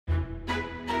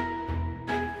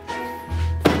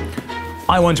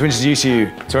I want to introduce you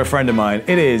to a friend of mine.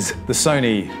 It is the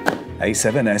Sony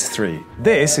a7S III.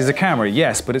 This is a camera,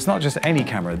 yes, but it's not just any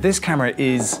camera. This camera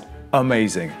is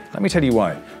amazing. Let me tell you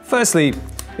why. Firstly,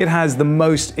 it has the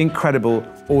most incredible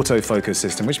autofocus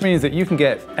system, which means that you can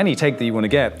get any take that you want to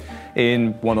get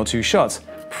in 1 or 2 shots.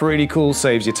 Pretty cool,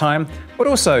 saves you time. But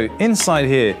also, inside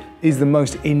here is the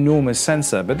most enormous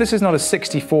sensor. But this is not a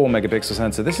 64 megapixel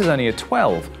sensor, this is only a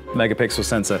 12 megapixel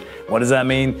sensor. What does that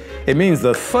mean? It means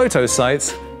the photo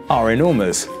sites are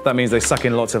enormous. That means they suck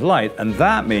in lots of light, and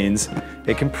that means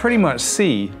it can pretty much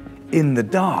see in the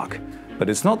dark. But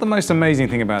it's not the most amazing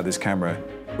thing about this camera.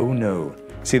 Oh no.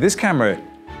 See, this camera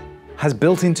has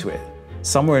built into it,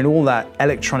 somewhere in all that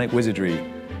electronic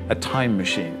wizardry, a time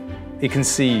machine. It can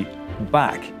see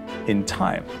back in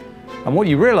time. And what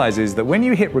you realize is that when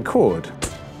you hit record,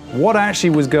 what actually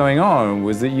was going on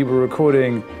was that you were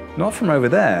recording not from over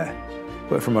there,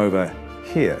 but from over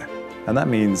here. And that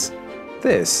means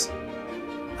this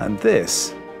and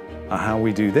this are how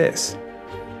we do this.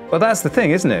 But that's the thing,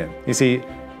 isn't it? You see,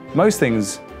 most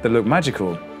things that look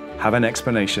magical have an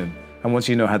explanation. And once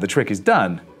you know how the trick is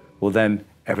done, well then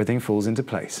everything falls into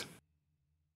place.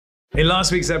 In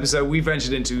last week's episode, we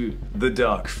ventured into the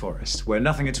dark forest, where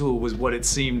nothing at all was what it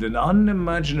seemed and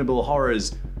unimaginable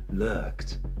horrors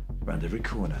lurked around every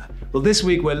corner. Well, this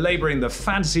week we're laboring the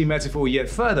fantasy metaphor yet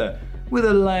further with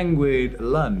a languid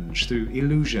lunge through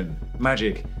illusion,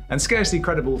 magic, and scarcely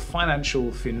credible financial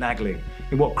finagling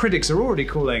in what critics are already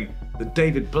calling the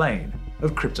David Blaine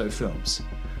of crypto films.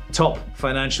 Top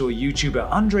financial YouTuber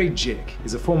Andre Jick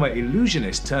is a former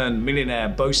illusionist turned millionaire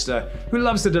boaster who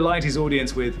loves to delight his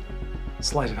audience with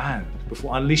sleight of hand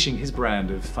before unleashing his brand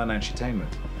of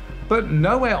financialtainment. But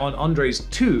nowhere on Andre's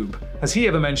tube has he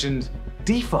ever mentioned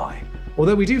DeFi,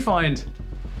 although we do find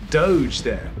Doge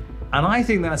there. And I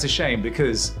think that's a shame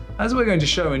because, as we're going to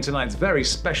show in tonight's very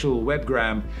special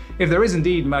webgram, if there is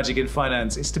indeed magic in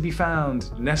finance, it's to be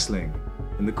found nestling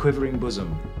in the quivering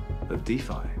bosom of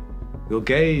DeFi. We'll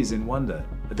gaze in wonder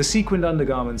at the sequined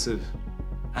undergarments of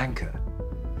Anchor,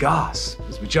 gasp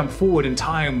as we jump forward in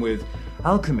time with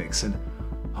Alchemix, and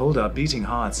hold our beating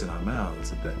hearts in our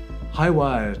mouths at the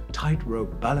high-wire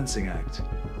tightrope balancing act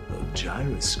of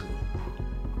Gyroscope.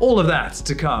 All of that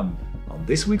to come on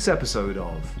this week's episode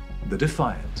of The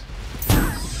Defiant.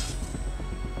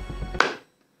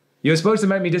 You're supposed to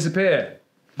make me disappear.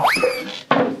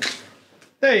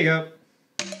 There you go.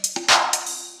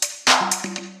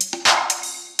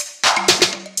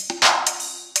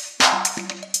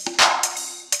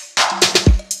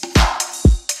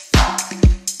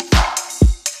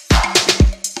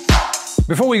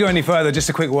 Before we go any further, just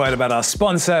a quick word about our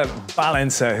sponsor,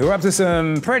 Balancer, who are up to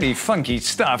some pretty funky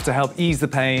stuff to help ease the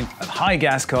pain of high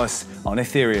gas costs on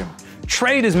Ethereum.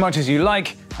 Trade as much as you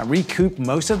like and recoup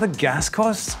most of the gas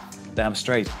costs? Damn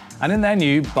straight. And in their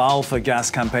new BAL for Gas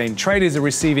campaign, traders are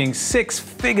receiving 6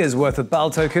 figures worth of BAL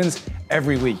tokens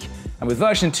every week. And with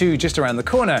version 2 just around the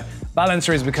corner,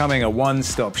 Balancer is becoming a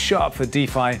one-stop shop for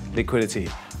DeFi liquidity.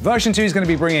 Version 2 is going to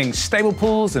be bringing stable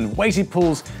pools and weighted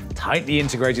pools tightly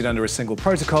integrated under a single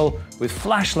protocol with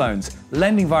flash loans,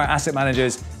 lending via asset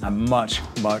managers, and much,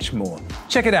 much more.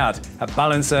 Check it out at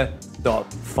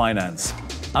balancer.finance.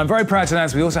 I'm very proud to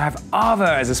announce we also have Aava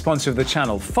as a sponsor of the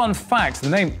channel. Fun fact, the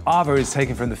name Aava is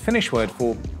taken from the Finnish word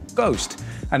for ghost,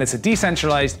 and it's a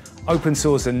decentralized, open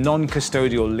source and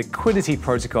non-custodial liquidity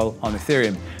protocol on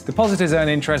Ethereum. Depositors earn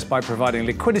interest by providing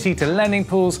liquidity to lending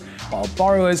pools, while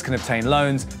borrowers can obtain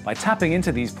loans by tapping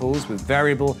into these pools with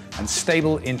variable and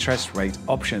stable interest rate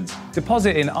options.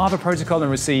 Deposit in Aava protocol and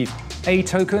receive A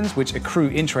tokens, which accrue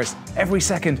interest every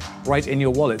second right in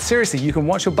your wallet. Seriously, you can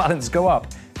watch your balance go up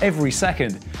every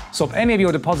second. Swap any of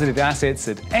your deposited assets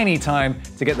at any time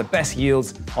to get the best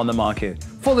yields on the market.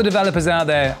 For the developers out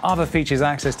there, Aava features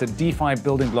access to DeFi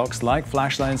building blocks like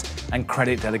flash loans and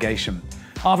credit delegation.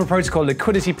 Aava protocol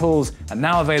liquidity pools are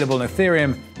now available on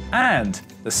Ethereum and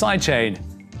the sidechain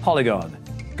Polygon.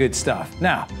 Good stuff.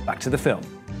 Now, back to the film.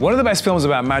 One of the best films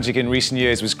about magic in recent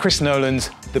years was Chris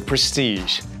Nolan's The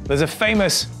Prestige. There's a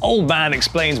famous old man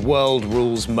explains world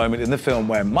rules moment in the film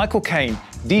where Michael Caine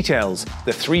details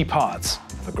the 3 parts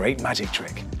of a great magic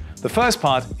trick. The first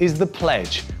part is the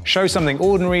pledge. Show something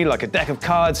ordinary like a deck of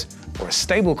cards or a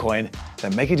stable coin,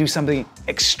 then make it do something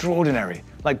extraordinary,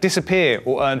 like disappear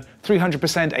or earn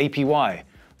 300% APY.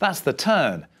 That's the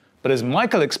turn. But as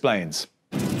Michael explains,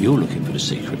 you're looking for the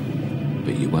secret,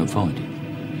 but you won't find it.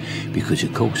 Because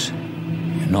of course,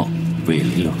 you're not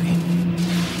really looking.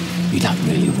 You don't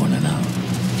really want to know.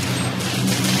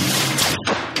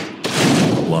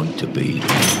 You want to be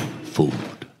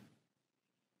fooled.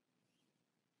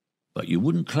 But you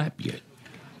wouldn't clap yet.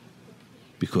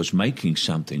 Because making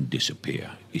something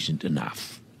disappear isn't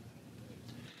enough.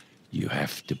 You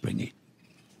have to bring it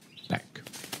back.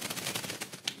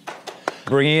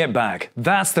 Bringing it back.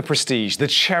 That's the prestige, the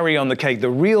cherry on the cake,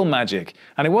 the real magic.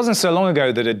 And it wasn't so long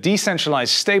ago that a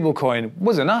decentralized stablecoin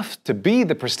was enough to be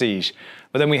the prestige.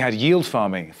 But then we had yield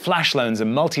farming, flash loans,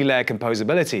 and multi-layer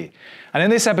composability. And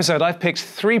in this episode, I've picked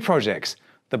 3 projects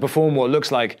that perform what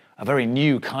looks like a very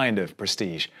new kind of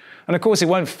prestige. And of course, it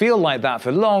won't feel like that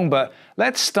for long, but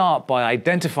let's start by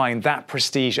identifying that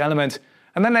prestige element,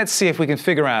 and then let's see if we can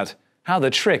figure out how the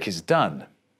trick is done.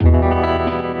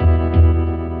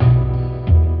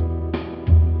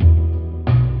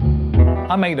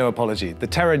 I make no apology. The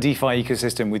Terra DeFi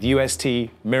ecosystem with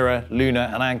UST, Mirror, Luna,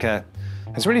 and Anchor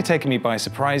has really taken me by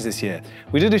surprise this year.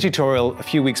 We did a tutorial a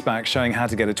few weeks back showing how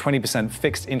to get a 20%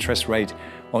 fixed interest rate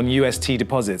on UST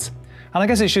deposits. And I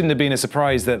guess it shouldn't have been a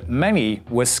surprise that many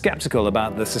were skeptical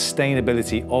about the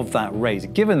sustainability of that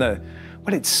rate, given that,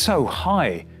 well, it's so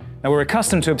high. Now, we're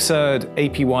accustomed to absurd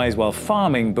APYs while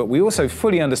farming, but we also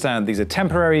fully understand these are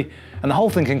temporary, and the whole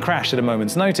thing can crash at a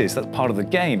moment's notice. That's part of the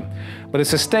game. But a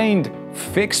sustained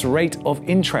fixed rate of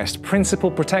interest,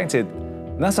 principal protected,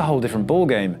 that's a whole different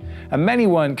ballgame. And many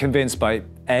weren't convinced by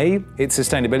A, its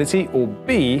sustainability, or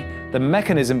B, the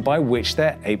mechanism by which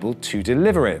they're able to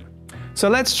deliver it. So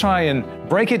let's try and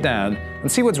break it down and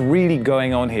see what's really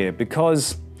going on here,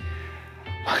 because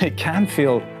it can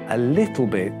feel a little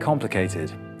bit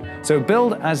complicated. So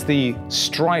billed as the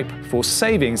Stripe for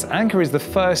savings, Anchor is the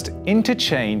first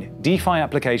inter-chain DeFi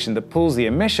application that pulls the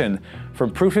emission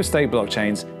from proof-of-stake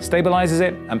blockchains, stabilizes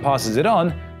it, and passes it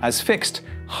on as fixed,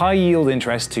 high-yield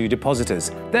interest to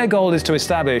depositors. Their goal is to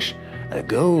establish a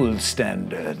gold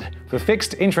standard for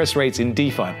fixed interest rates in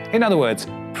DeFi. In other words,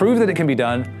 prove that it can be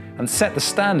done and set the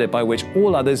standard by which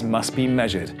all others must be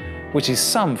measured, which is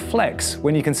some flex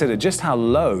when you consider just how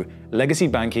low legacy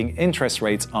banking interest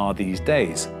rates are these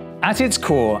days. At its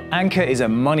core, Anchor is a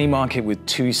money market with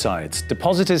 2 sides: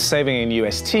 depositors saving in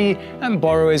UST and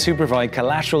borrowers who provide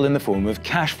collateral in the form of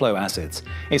cash flow assets.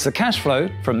 It's the cash flow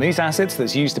from these assets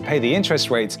that's used to pay the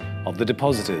interest rates of the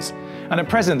depositors. And at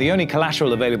present, the only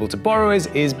collateral available to borrowers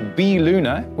is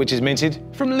BLuna, which is minted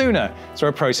from Luna through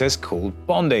a process called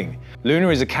bonding. Luna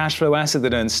is a cash flow asset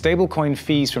that earns stablecoin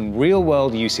fees from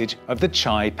real-world usage of the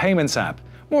Chai payments app.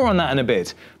 More on that in a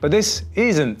bit, but this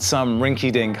isn't some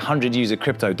rinky-dink 100-user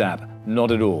crypto dApp,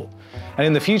 not at all. And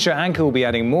in the future, Anchor will be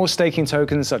adding more staking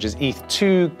tokens such as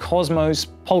ETH2, Cosmos,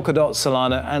 Polkadot,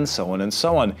 Solana, and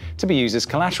so on, to be used as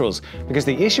collaterals. Because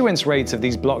the issuance rates of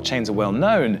these blockchains are well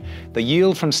known, the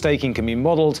yield from staking can be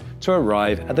modeled to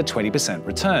arrive at the 20%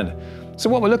 return. So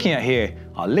what we're looking at here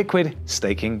are liquid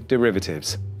staking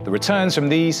derivatives. The returns from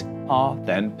these are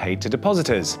then paid to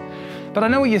depositors. But I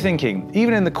know what you're thinking.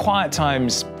 Even in the quiet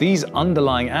times, these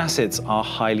underlying assets are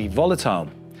highly volatile.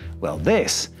 Well,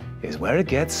 this is where it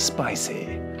gets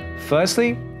spicy.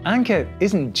 Firstly, Anchor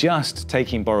isn't just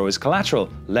taking borrowers' collateral.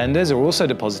 Lenders are also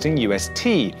depositing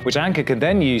UST, which Anchor can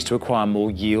then use to acquire more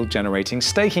yield-generating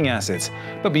staking assets.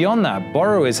 But beyond that,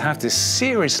 borrowers have to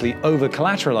seriously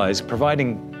over-collateralize,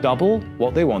 providing double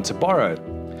what they want to borrow.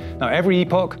 Now, every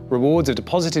epoch, rewards of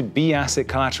deposited B asset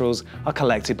collaterals are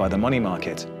collected by the money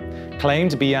market.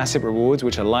 Claimed B asset rewards,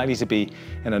 which are likely to be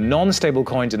in a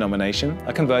non-stablecoin denomination,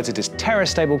 are converted as Terra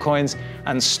stablecoins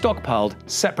and stockpiled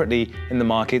separately in the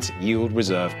market's yield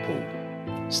reserve pool.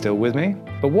 Still with me?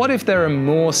 But what if there are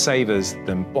more savers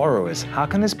than borrowers? How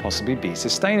can this possibly be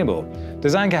sustainable?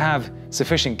 Does Anchor have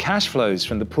sufficient cash flows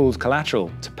from the pooled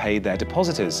collateral to pay their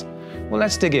depositors? Well,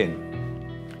 let's dig in.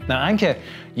 Now, Anchor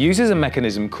uses a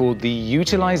mechanism called the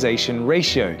utilization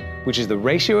ratio, which is the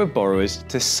ratio of borrowers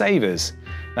to savers.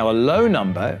 Now, a low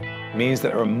number means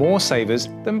there are more savers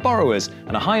than borrowers,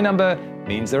 and a high number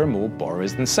means there are more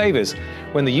borrowers than savers.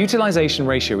 When the utilization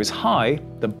ratio is high,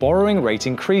 the borrowing rate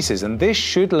increases, and this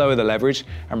should lower the leverage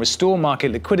and restore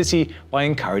market liquidity by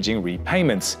encouraging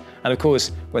repayments. And of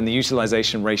course, when the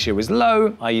utilization ratio is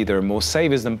low, i.e. there are more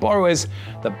savers than borrowers,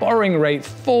 the borrowing rate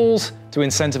falls to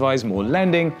incentivize more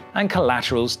lending and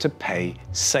collaterals to pay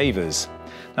savers.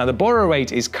 Now, the borrow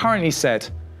rate is currently set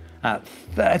at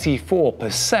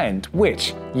 34%,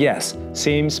 which, yes,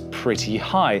 seems pretty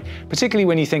high, particularly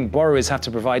when you think borrowers have to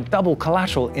provide double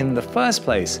collateral in the first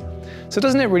place. So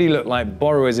doesn't it really look like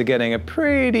borrowers are getting a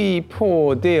pretty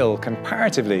poor deal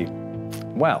comparatively?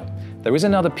 Well, there is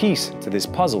another piece to this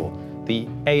puzzle, the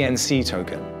ANC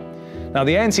token. Now,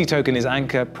 the ANC token is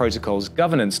Anchor Protocol's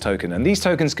governance token, and these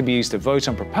tokens can be used to vote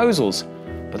on proposals,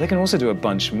 but they can also do a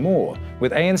bunch more,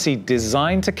 with ANC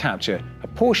designed to capture a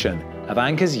portion of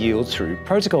Anchor's yield through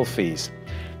protocol fees.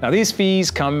 Now, these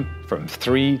fees come from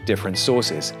 3 different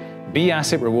sources: B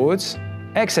asset rewards,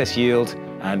 excess yield,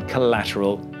 and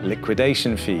collateral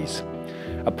liquidation fees.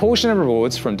 A portion of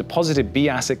rewards from deposited B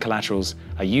asset collaterals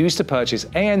are used to purchase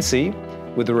ANC,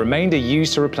 with the remainder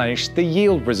used to replenish the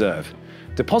yield reserve.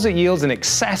 Deposit yields in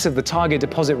excess of the target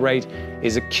deposit rate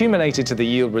is accumulated to the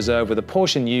yield reserve, with a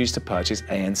portion used to purchase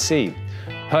ANC.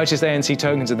 Purchased ANC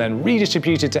tokens are then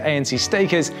redistributed to ANC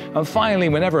stakers, and finally,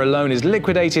 whenever a loan is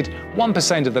liquidated,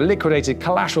 1% of the liquidated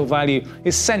collateral value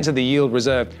is sent to the yield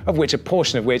reserve, of which a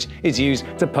portion of which is used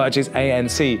to purchase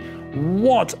ANC.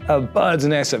 What a bird's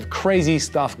nest of crazy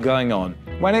stuff going on.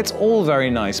 When it's all very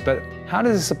nice, but how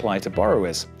does this apply to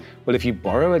borrowers? Well, if you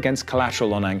borrow against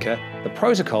collateral on Anchor, the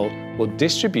protocol will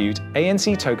distribute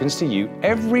ANC tokens to you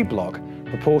every block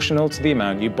proportional to the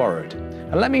amount you borrowed.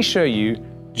 And let me show you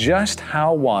just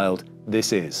how wild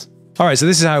this is. All right, so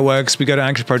this is how it works. We go to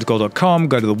anchorprotocol.com,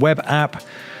 go to the web app,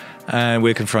 and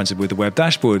we're confronted with the web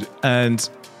dashboard. And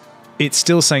it's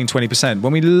still saying 20%.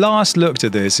 When we last looked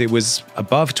at this, it was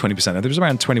above 20%. It was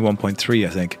around 21.3, I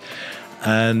think.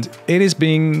 And it is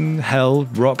being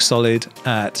held rock solid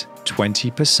at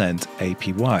 20%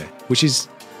 APY, which is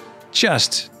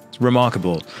just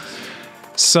remarkable.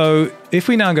 So if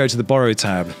we now go to the Borrow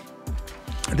tab,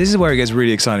 this is where it gets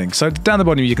really exciting. So down the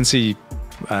bottom, you can see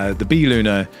the B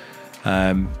Luna,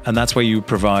 and that's where you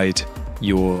provide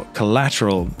your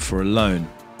collateral for a loan.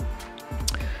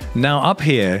 Now up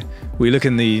here, we look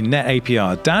in the net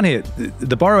APR. Down here,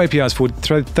 the Borrow APR is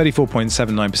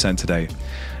 34.79% today,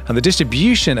 and the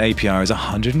distribution APR is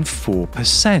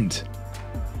 104%.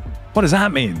 What does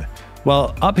that mean?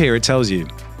 Well, up here it tells you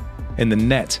in the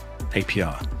net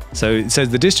APR. So it says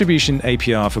the distribution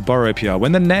APR for Borrow APR.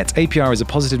 When the net APR is a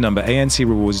positive number, ANC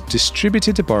rewards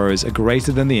distributed to borrowers are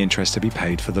greater than the interest to be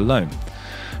paid for the loan.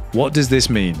 What does this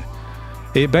mean?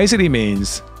 It basically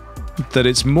means that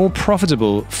it's more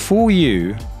profitable for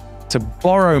you to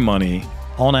borrow money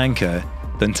on Anchor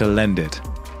than to lend it.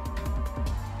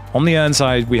 On the earn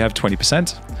side, we have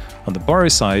 20%. On the borrow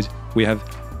side, we have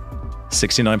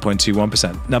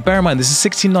 69.21%. Now, bear in mind, this is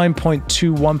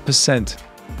 69.21%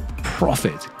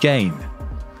 profit gain.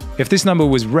 If this number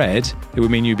was red, it would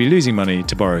mean you'd be losing money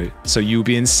to borrow, so you'd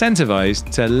be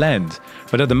incentivized to lend.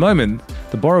 But at the moment,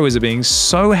 the borrowers are being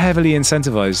so heavily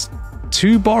incentivized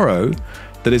to borrow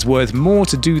that it's worth more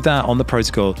to do that on the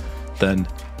protocol than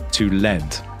to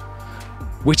lend,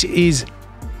 which is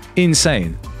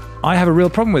insane. I have a real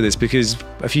problem with this because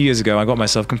a few years ago, I got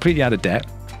myself completely out of debt.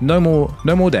 No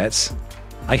more debts.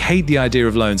 I hate the idea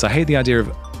of loans. I hate the idea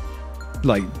of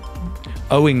like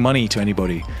owing money to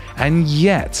anybody. And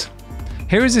yet,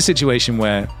 here is a situation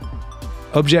where,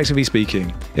 objectively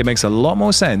speaking, it makes a lot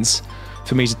more sense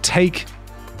for me to take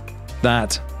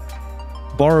that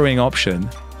borrowing option,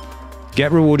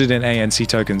 get rewarded in ANC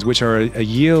tokens, which are a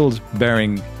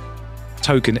yield-bearing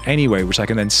token anyway, which I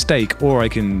can then stake or I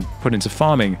can put into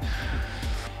farming.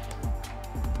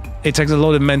 It takes a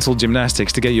lot of mental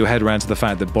gymnastics to get your head around to the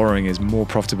fact that borrowing is more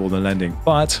profitable than lending.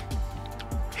 But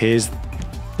here's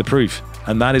the proof.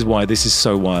 And that is why this is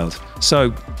so wild.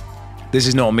 So this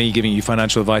is not me giving you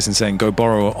financial advice and saying go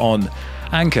borrow on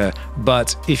Anchor.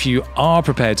 But if you are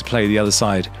prepared to play the other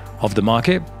side of the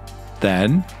market,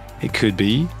 then it could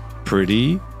be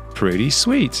pretty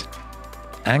sweet.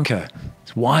 Anchor.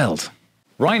 It's wild.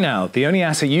 Right now, the only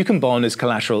asset you can bond as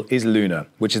collateral is Luna,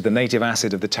 which is the native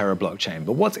asset of the Terra blockchain.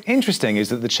 But what's interesting is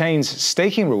that the chain's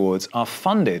staking rewards are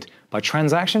funded by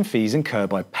transaction fees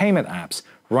incurred by payment apps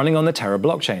running on the Terra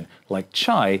blockchain, like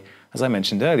Chai, as I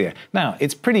mentioned earlier. Now,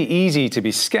 it's pretty easy to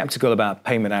be skeptical about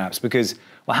payment apps because,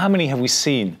 well, how many have we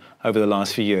seen over the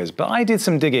last few years? But I did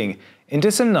some digging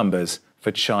into some numbers for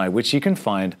Chai, which you can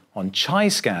find on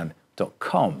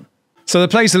chaiscan.com. So the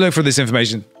place to look for this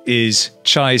information is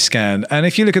ChaiScan. And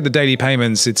if you look at the daily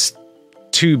payments, it's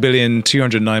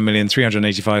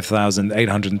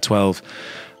 2,209,385,812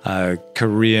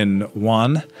 Korean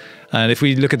won. And if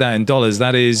we look at that in dollars,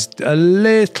 that is a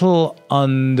little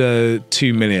under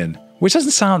 2 million, which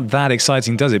doesn't sound that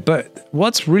exciting, does it? But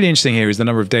what's really interesting here is the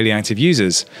number of daily active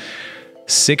users,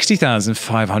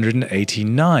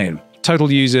 60,589.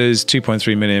 Total users,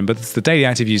 2.3 million, but it's the daily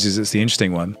active users that's the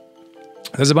interesting one.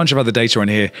 There's a bunch of other data on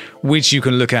here, which you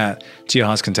can look at to your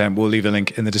heart's content. We'll leave a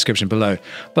link in the description below.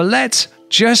 But let's,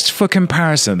 just for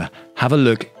comparison, have a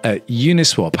look at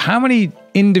Uniswap. How many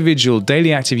individual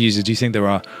daily active users do you think there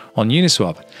are on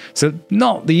Uniswap? So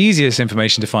not the easiest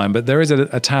information to find, but there is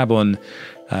a tab on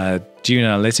Dune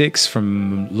Analytics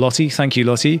from Lottie. Thank you,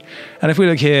 Lottie. And if we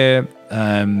look here,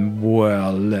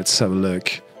 well, let's have a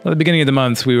look. At the beginning of the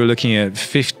month, we were looking at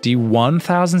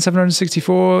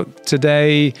 51,764.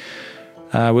 Today,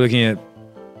 we're looking at,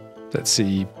 let's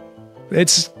see,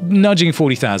 it's nudging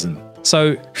 40,000.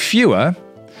 So fewer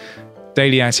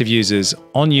daily active users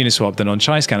on Uniswap than on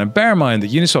Chaiscan. And bear in mind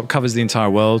that Uniswap covers the entire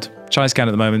world. Chaiscan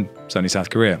at the moment, it's only South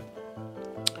Korea.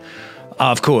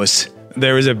 Of course,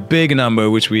 there is a big number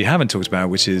which we haven't talked about,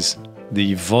 which is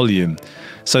the volume.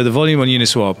 So the volume on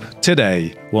Uniswap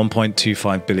today,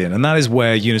 1.25 billion. And that is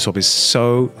where Uniswap is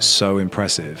so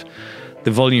impressive. The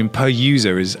volume per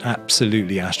user is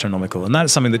absolutely astronomical. And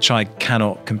that's something that Chai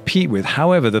cannot compete with.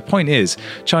 However, the point is,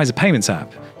 Chai is a payments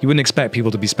app. You wouldn't expect people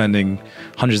to be spending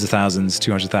hundreds of thousands,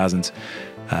 200,000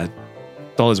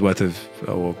 dollars worth of,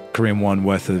 or Korean won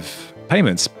worth of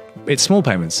payments. It's small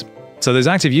payments. So those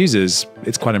active users,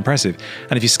 it's quite impressive.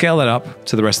 And if you scale that up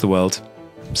to the rest of the world,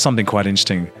 something quite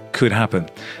interesting could happen.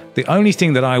 The only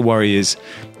thing that I worry is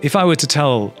if I were to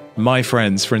tell my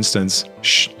friends, for instance,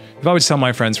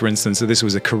 that this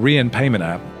was a Korean payment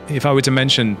app, if I were to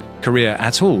mention Korea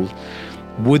at all,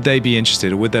 would they be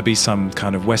interested, or would there be some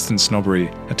kind of Western snobbery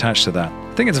attached to that?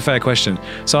 I think it's a fair question.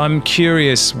 So I'm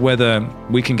curious whether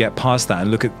we can get past that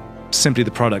and look at simply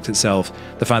the product itself,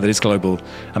 the fact that it's global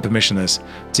and permissionless,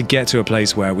 to get to a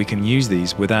place where we can use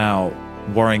these without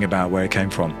worrying about where it came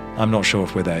from. I'm not sure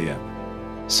if we're there yet.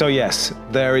 So yes,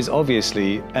 there is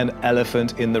obviously an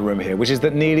elephant in the room here, which is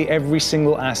that nearly every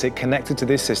single asset connected to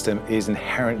this system is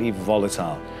inherently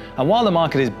volatile. And while the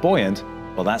market is buoyant,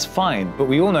 well, that's fine, but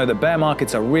we all know that bear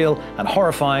markets are real and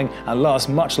horrifying and last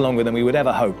much longer than we would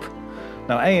ever hope.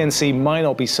 Now, ANC might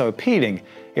not be so appealing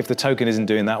if the token isn't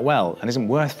doing that well and isn't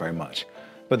worth very much.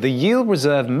 But the yield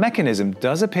reserve mechanism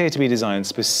does appear to be designed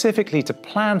specifically to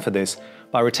plan for this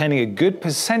by retaining a good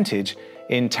percentage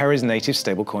in Terra's native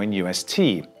stablecoin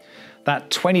UST. That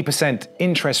 20%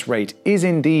 interest rate is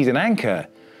indeed an anchor,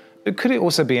 but could it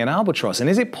also be an albatross? And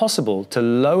is it possible to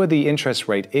lower the interest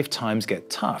rate if times get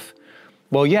tough?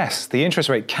 Well, yes, the interest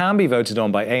rate can be voted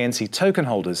on by ANC token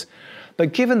holders,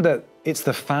 but given that it's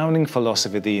the founding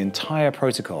philosophy of the entire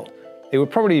protocol, it would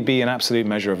probably be an absolute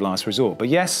measure of last resort. But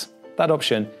yes, that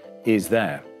option is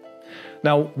there.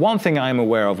 Now, one thing I am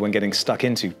aware of when getting stuck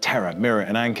into Terra, Mirror,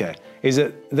 and Anchor is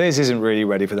that this isn't really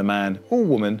ready for the man or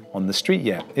woman on the street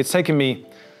yet. It's taken me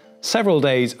several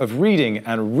days of reading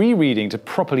and rereading to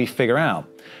properly figure out.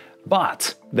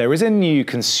 But there is a new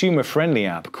consumer-friendly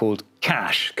app called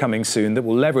Cash coming soon that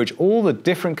will leverage all the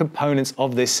different components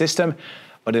of this system,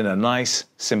 but in a nice,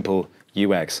 simple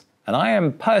UX. And I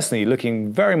am personally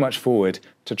looking very much forward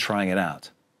to trying it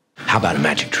out. How about a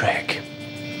magic trick?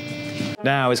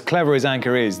 Now, as clever as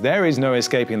Anchor is, there is no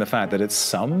escaping the fact that at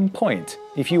some point,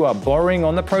 if you are borrowing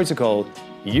on the protocol,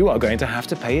 you are going to have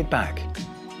to pay it back.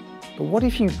 But what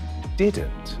if you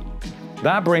didn't?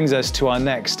 That brings us to our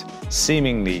next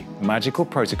seemingly magical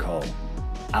protocol,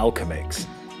 Alchemix,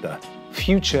 the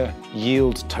Future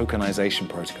Yield Tokenization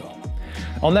Protocol.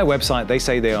 On their website, they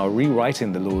say they are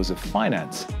rewriting the laws of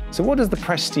finance. So what does the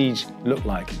prestige look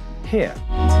like here?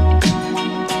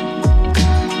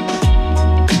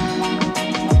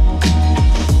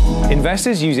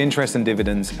 Investors use interest and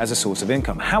dividends as a source of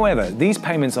income. However, these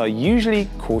payments are usually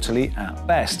quarterly at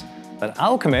best. But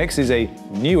Alchemix is a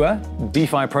newer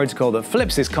DeFi protocol that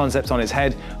flips this concept on its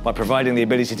head by providing the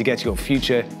ability to get your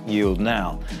future yield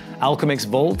now. Alchemix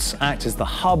vaults act as the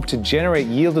hub to generate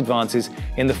yield advances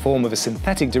in the form of a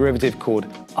synthetic derivative called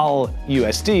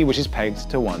USD, which is pegged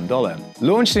to $1.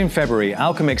 Launched in February,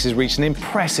 Alchemix has reached an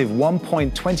impressive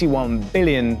 $1.21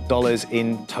 billion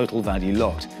in total value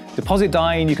locked. Deposit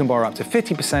DAI, and you can borrow up to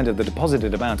 50% of the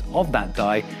deposited amount of that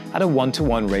DAI at a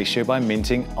 1-to-1 ratio by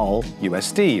minting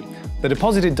USD. The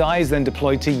deposited DAI is then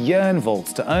deployed to Yearn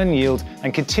vaults to earn yield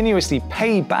and continuously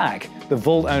pay back the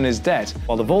vault owner's debt,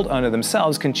 while the vault owner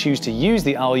themselves can choose to use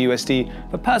the USD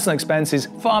for personal expenses,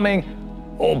 farming,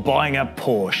 or buying a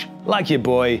Porsche, like your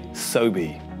boy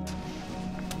Sobi.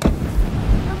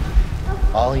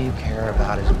 All you care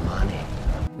about is money.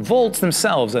 Vaults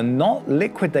themselves are not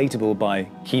liquidatable by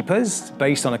keepers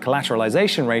based on a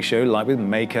collateralization ratio like with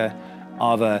Maker,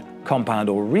 Aava, Compound,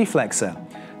 or Reflexer.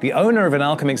 The owner of an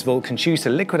Alchemix vault can choose to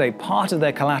liquidate part of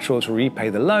their collateral to repay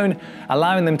the loan,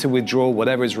 allowing them to withdraw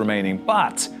whatever is remaining.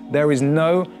 But there is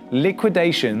no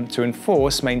liquidation to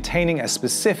enforce maintaining a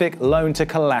specific loan to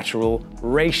collateral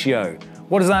ratio.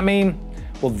 What does that mean?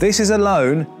 Well, this is a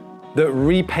loan that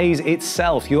repays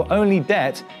itself. Your only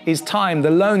debt is time. The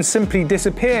loan simply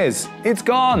disappears. It's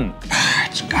gone.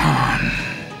 It's gone.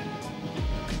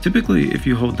 Typically, if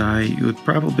you hold DAI, you would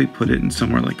probably put it in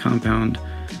somewhere like Compound,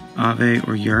 Aave,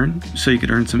 or Yearn, so you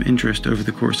could earn some interest over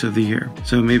the course of the year.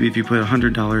 So maybe if you put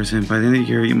 $100 in, by the end of the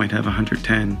year, you might have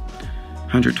 110,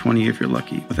 120 if you're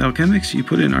lucky. With Alchemix, you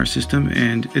put it in our system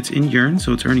and it's in Yearn,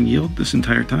 so it's earning yield this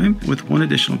entire time, with one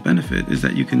additional benefit is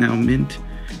that you can now mint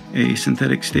a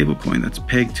synthetic stablecoin that's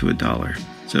pegged to $1.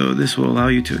 So this will allow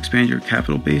you to expand your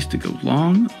capital base to go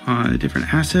long on a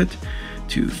different asset,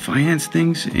 to finance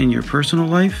things in your personal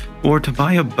life, or to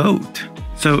buy a boat.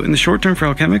 So in the short term for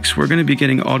Alchemix, we're going to be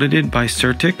getting audited by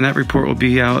CertiK, and that report will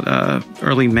be out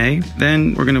early May.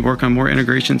 Then we're going to work on more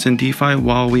integrations in DeFi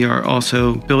while we are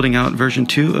also building out version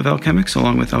 2 of Alchemix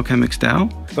along with Alchemix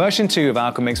DAO. Version 2 of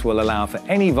Alchemix will allow for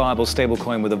any viable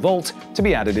stablecoin with a vault to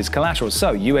be added as collateral.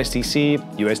 So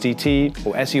USDC, USDT,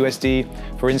 or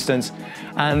SUSD, for instance.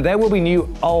 And there will be new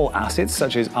UL assets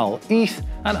such as UL ETH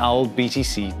and UL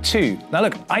BTC2. Now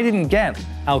look, I didn't get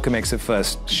Alchemix at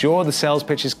first. Sure, the sales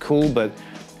pitch is cool, but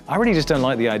I really just don't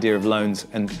like the idea of loans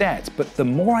and debt. But the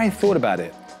more I thought about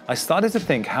it, I started to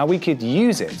think how we could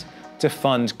use it to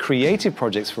fund creative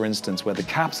projects, for instance, where the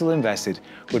capital invested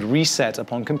would reset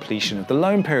upon completion of the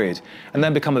loan period and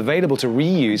then become available to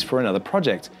reuse for another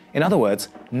project. In other words,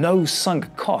 no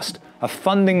sunk cost, a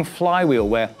funding flywheel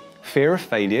where fear of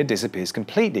failure disappears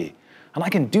completely. And I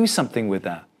can do something with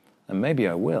that, and maybe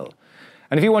I will.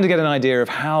 And if you want to get an idea of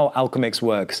how Alchemix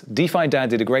works, DeFi Dad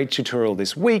did a great tutorial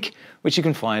this week, which you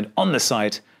can find on the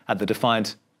site at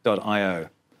thedefiant.io.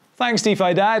 Thanks,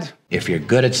 DeFi Dad. If you're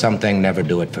good at something, never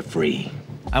do it for free.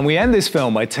 And we end this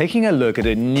film by taking a look at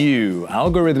a new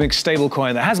algorithmic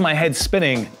stablecoin that has my head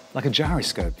spinning like a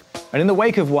gyroscope. And in the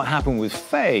wake of what happened with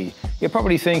Faye, you're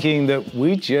probably thinking that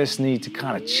we just need to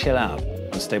kind of chill out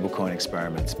on stablecoin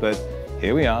experiments. But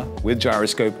here we are with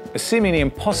Gyroscope, a seemingly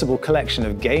impossible collection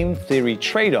of game theory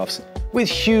trade-offs with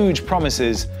huge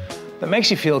promises that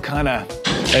makes you feel kind of...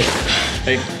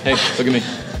 Hey, look at me.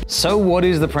 So what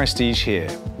is the prestige here?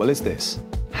 Well, it's this.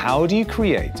 How do you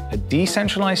create a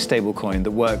decentralized stablecoin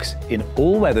that works in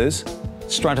all weathers,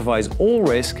 stratifies all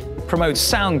risk, promotes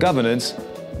sound governance,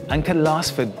 and can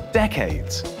last for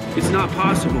decades? It's not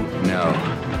possible. No,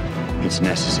 it's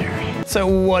necessary. So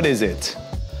what is it?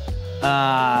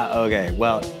 Okay,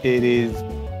 well,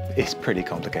 it's pretty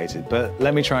complicated, but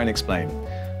let me try and explain.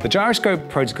 The Gyroscope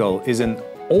protocol is an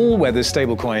all-weather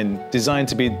stablecoin designed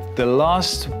to be the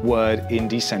last word in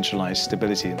decentralized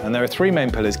stability. And there are three main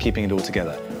pillars keeping it all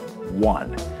together.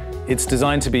 One, it's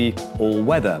designed to be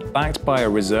all-weather, backed by a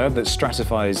reserve that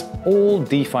stratifies all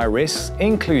DeFi risks,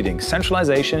 including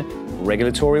centralization,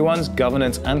 regulatory ones,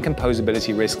 governance, and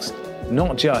composability risks,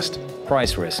 not just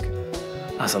price risk.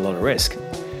 That's a lot of risk.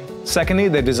 Secondly,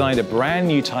 they've designed a brand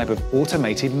new type of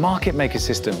automated market maker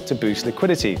system to boost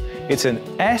liquidity. It's an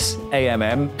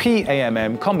SAMM,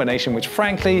 PAMM combination, which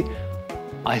frankly,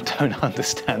 I don't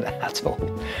understand at all.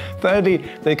 Thirdly,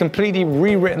 they've completely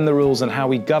rewritten the rules on how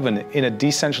we govern in a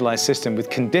decentralized system with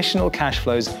conditional cash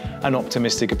flows and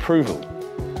optimistic approval.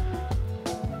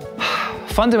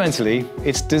 Fundamentally,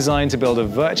 it's designed to build a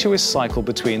virtuous cycle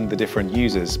between the different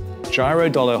users, gyro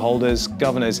dollar holders,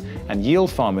 governors, and yield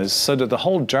farmers, so that the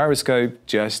whole gyroscope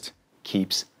just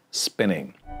keeps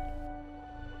spinning.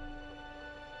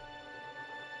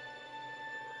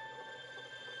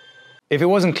 If it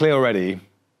wasn't clear already,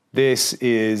 this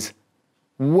is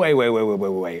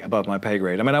way above my pay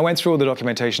grade. I mean, I went through all the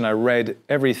documentation, I read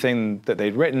everything that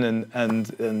they'd written,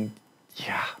 and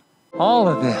yeah. All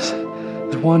of this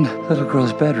is one little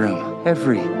girl's bedroom,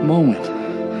 every moment.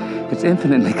 It's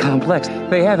infinitely complex.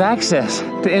 They have access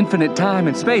to infinite time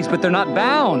and space, but they're not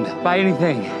bound by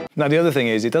anything. Now, the other thing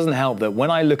is, it doesn't help that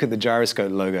when I look at the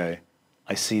Gyroscope logo,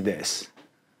 I see this.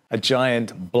 A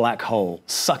giant black hole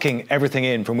sucking everything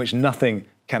in from which nothing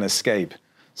can escape.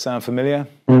 Sound familiar?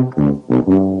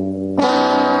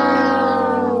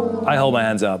 I hold my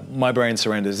hands up. My brain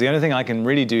surrenders. The only thing I can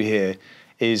really do here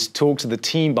is talk to the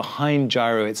team behind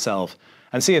Gyro itself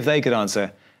and see if they could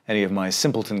answer any of my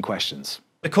simpleton questions.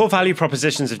 The core value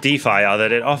propositions of DeFi are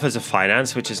that it offers a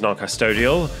finance which is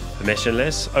non-custodial,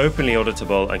 permissionless, openly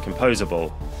auditable, and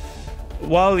composable.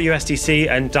 While USDC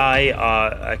and DAI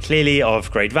are clearly of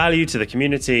great value to the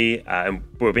community, and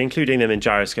we'll be including them in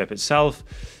Gyroscope itself,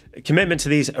 commitment to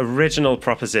these original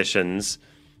propositions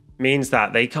means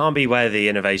that they can't be where the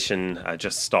innovation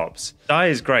just stops. DAI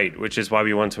is great, which is why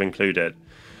we want to include it,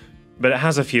 but it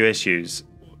has a few issues.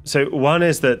 So one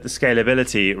is that the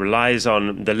scalability relies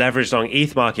on the leveraged long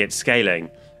ETH market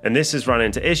scaling, and this has run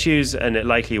into issues, and it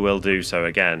likely will do so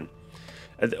again.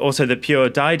 Also, the pure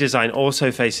DAI design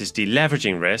also faces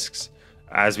deleveraging risks,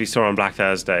 as we saw on Black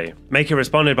Thursday. Maker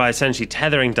responded by essentially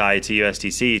tethering DAI to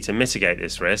USDC to mitigate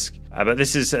this risk, but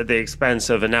this is at the expense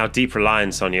of a now deep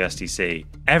reliance on USDC.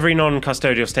 Every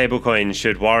non-custodial stablecoin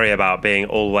should worry about being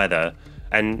all-weather,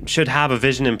 and should have a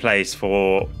vision in place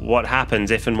for what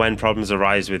happens if and when problems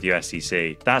arise with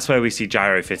USDC. That's where we see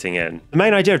Gyro fitting in. The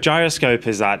main idea of Gyroscope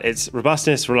is that its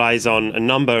robustness relies on a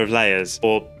number of layers,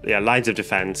 or lines of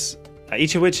defense,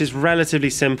 each of which is relatively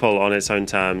simple on its own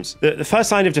terms. The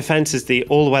first line of defense is the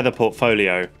all-weather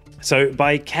portfolio. So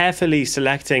by carefully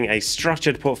selecting a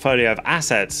structured portfolio of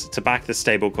assets to back the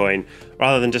stablecoin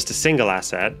rather than just a single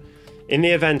asset, in the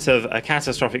event of a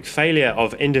catastrophic failure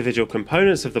of individual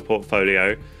components of the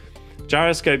portfolio,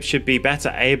 Gyroscope should be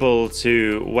better able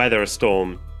to weather a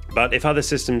storm. But if other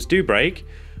systems do break,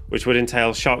 which would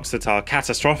entail shocks that are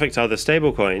catastrophic to other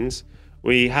stablecoins,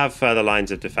 we have further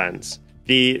lines of defense.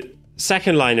 The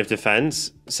second line of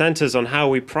defense centers on how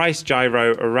we price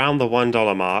Gyro around the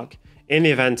 $1 mark in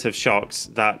the event of shocks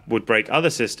that would break other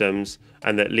systems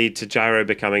and that lead to Gyro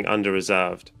becoming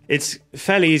under-reserved. It's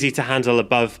fairly easy to handle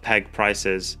above peg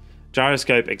prices.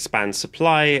 Gyroscope expands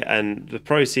supply and the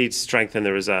proceeds strengthen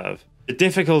the reserve. The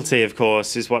difficulty, of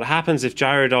course, is what happens if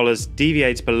Gyro dollars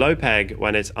deviates below peg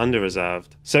when it's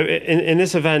under-reserved. So in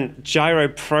this event, Gyro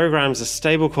programs a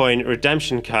stablecoin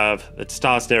redemption curve that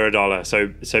starts near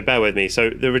 $1. So bear with me. So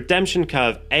the redemption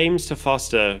curve aims to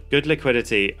foster good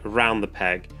liquidity around the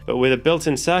peg, but with a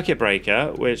built-in circuit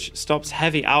breaker, which stops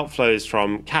heavy outflows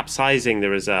from capsizing the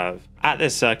reserve. At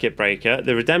this circuit breaker,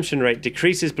 the redemption rate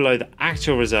decreases below the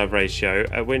actual reserve ratio,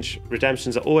 at which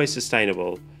redemptions are always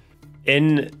sustainable.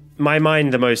 In my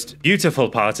mind, the most beautiful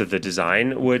part of the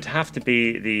design would have to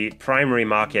be the primary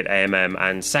market AMM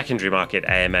and secondary market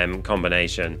AMM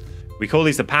combination. We call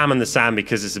these the PAM and the SAM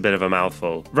because it's a bit of a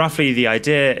mouthful. Roughly, the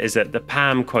idea is that the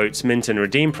PAM quotes mint and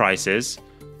redeem prices,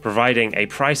 providing a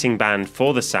pricing band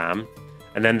for the SAM,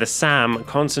 and then the SAM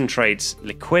concentrates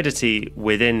liquidity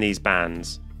within these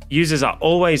bands. Users are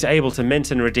always able to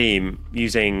mint and redeem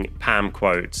using PAM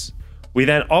quotes. We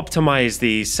then optimize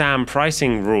the SAM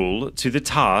pricing rule to the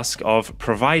task of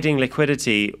providing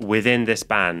liquidity within this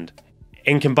band.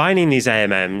 In combining these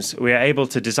AMMs, we are able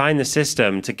to design the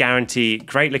system to guarantee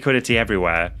great liquidity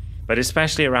everywhere, but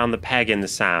especially around the peg in the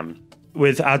SAM.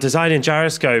 With our design in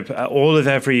Gyroscope, all of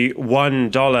every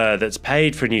 $1 that's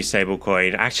paid for a new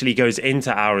stablecoin actually goes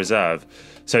into our reserve.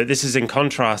 So this is in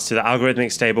contrast to the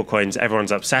algorithmic stablecoins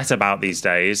everyone's upset about these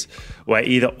days, where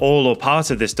either all or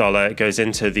part of this dollar goes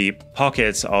into the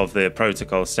pockets of the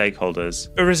protocol stakeholders.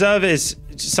 A reserve is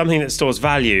something that stores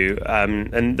value,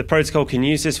 and the protocol can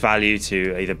use this value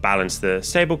to either balance the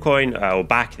stablecoin or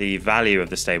back the value of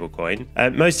the stablecoin.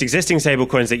 Most existing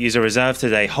stablecoins that use a reserve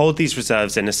today hold these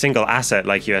reserves in a single asset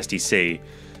like USDC.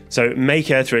 So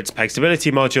Maker, through its peg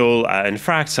stability module, and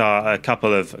Fract are a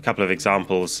couple of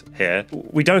examples here.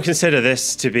 We don't consider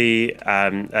this to be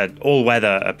an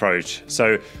all-weather approach.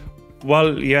 So while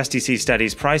USDC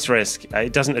studies price risk,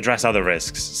 it doesn't address other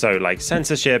risks. So like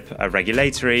censorship,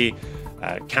 regulatory,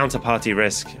 counterparty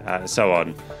risk, so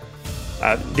on.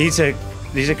 These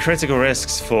are critical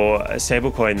risks for a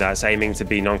stablecoin that's aiming to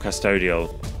be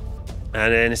non-custodial.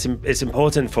 And it's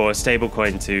important for a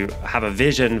stablecoin to have a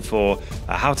vision for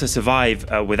how to survive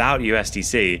without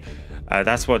USDC.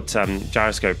 That's what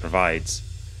Gyroscope provides.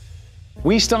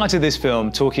 We started this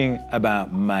film talking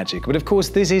about magic, but of course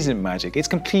this isn't magic. It's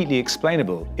completely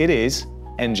explainable. It is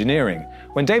engineering.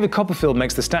 When David Copperfield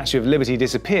makes the Statue of Liberty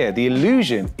disappear, the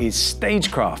illusion is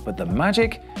stagecraft, but the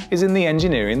magic is in the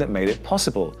engineering that made it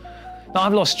possible. Now,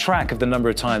 I've lost track of the number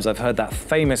of times I've heard that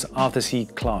famous Arthur C.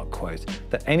 Clarke quote,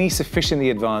 that any sufficiently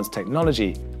advanced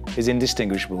technology is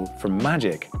indistinguishable from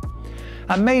magic.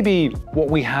 And maybe what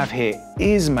we have here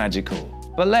is magical,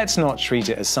 but let's not treat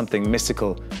it as something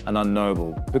mystical and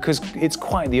unknowable, because it's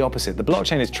quite the opposite. The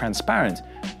blockchain is transparent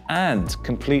and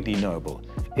completely knowable,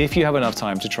 if you have enough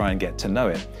time to try and get to know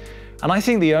it. And I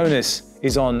think the onus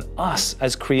is on us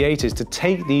as creators to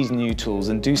take these new tools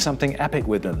and do something epic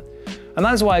with them. And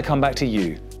that is why I come back to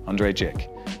you, Andre Jick.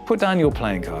 Put down your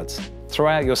playing cards, throw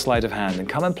out your sleight of hand, and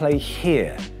come and play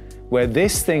here, where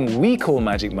this thing we call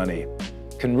magic money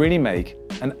can really make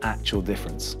an actual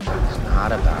difference. It's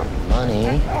not about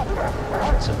money,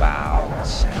 it's about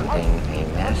sending a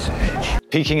message.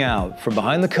 Peeking out from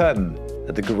behind the curtain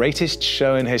at the greatest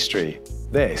show in history,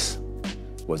 this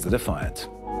was the Defiant.